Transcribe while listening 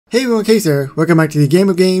Hey everyone, Case here. Welcome back to the Game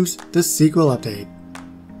of Games, the sequel update.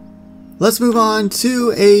 Let's move on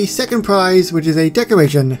to a second prize, which is a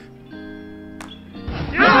decoration.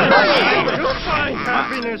 You'll find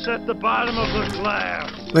happiness at the bottom of the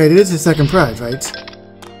glass. Wait, it is the second prize, right?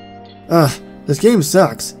 This game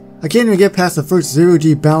sucks. I can't even get past the first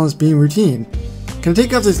 0G balance beam routine. Can I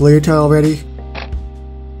take off this leotard already?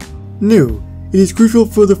 No, it is crucial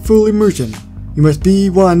for the full immersion. You must be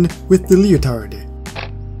one with the leotard.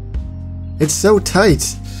 It's so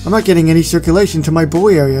tight. I'm not getting any circulation to my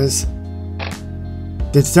boy areas.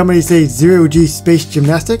 Did somebody say 0G space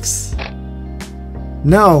gymnastics?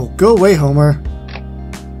 No, go away, Homer.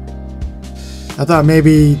 I thought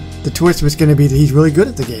maybe the twist was going to be that he's really good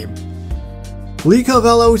at the game. Lee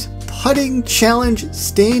Carvallo's putting challenge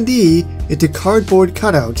Standee into cardboard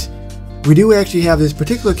cutout. We do actually have this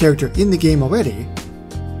particular character in the game already,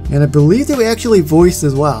 and I believe they were actually voiced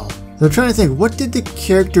as well. So I'm trying to think, what did the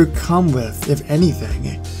character come with, if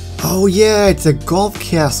anything? Oh yeah, it's a golf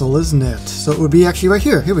castle, isn't it? So it would be actually right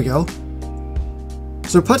here. Here we go.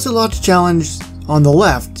 So Putt's a Lodge challenge on the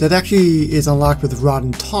left, that actually is unlocked with Rod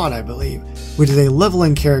and Todd, I believe, which is a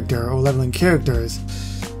leveling character, or leveling characters.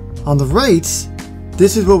 On the right,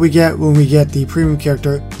 this is what we get when we get the premium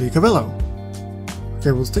character, Lee Carvallo.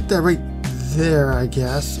 Okay, we'll stick that right there, I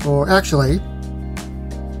guess. Or actually,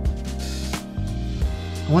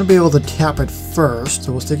 I want to be able to tap it first,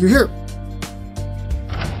 so we'll stick you here.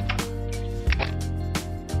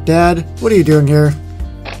 Dad, what are you doing here?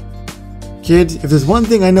 Kids, if there's one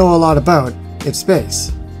thing I know a lot about, it's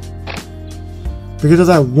space. Because of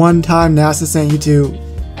that one time NASA sent you to...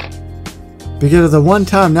 Because of the one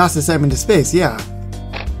time NASA sent me to space, yeah.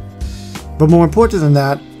 But more important than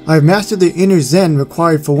that, I've mastered the inner zen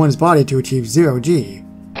required for one's body to achieve 0G.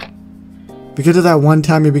 Because of that one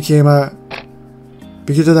time you became a...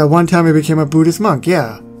 Because of that one time I became a Buddhist monk,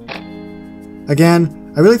 yeah.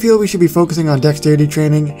 Again, I really feel we should be focusing on dexterity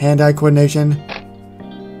training, hand-eye coordination.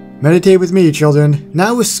 Meditate with me, children.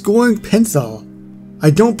 Now with scoring pencil. I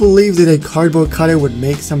don't believe that a cardboard cutter would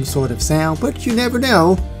make some sort of sound, but you never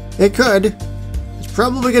know. It could. It's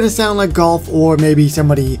probably going to sound like golf, or maybe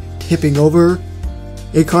somebody tipping over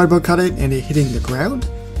a cardboard cutter and it hitting the ground.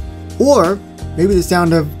 Or maybe the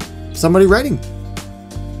sound of somebody writing,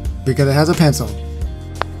 because it has a pencil.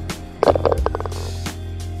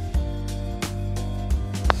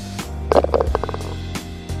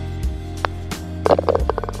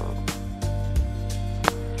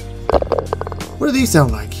 What do these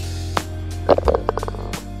sound like?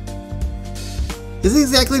 Is it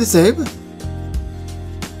exactly the same?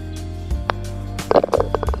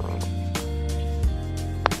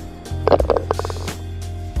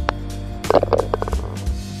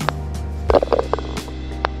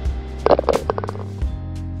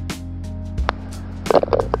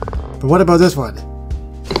 But what about this one?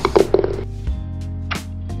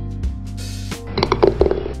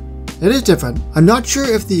 It is different. I'm not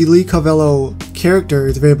sure if the Lee Carvallo character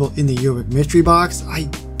is available in the Europe mystery box. I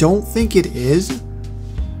don't think it is.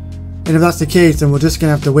 And if that's the case, then we're just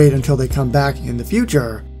gonna have to wait until they come back in the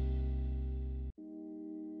future.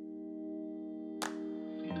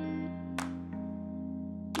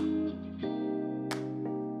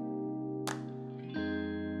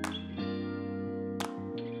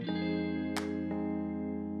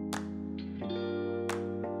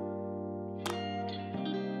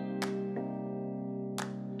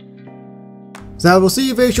 So I will see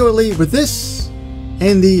you very shortly with this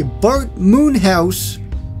and the Bart Moon House.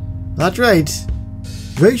 That's right,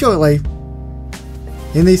 very shortly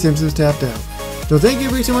in the Simpsons Tapped Out. So thank you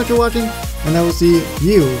very so much for watching, and I will see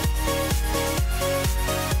you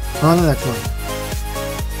on the next one.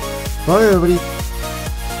 Bye everybody.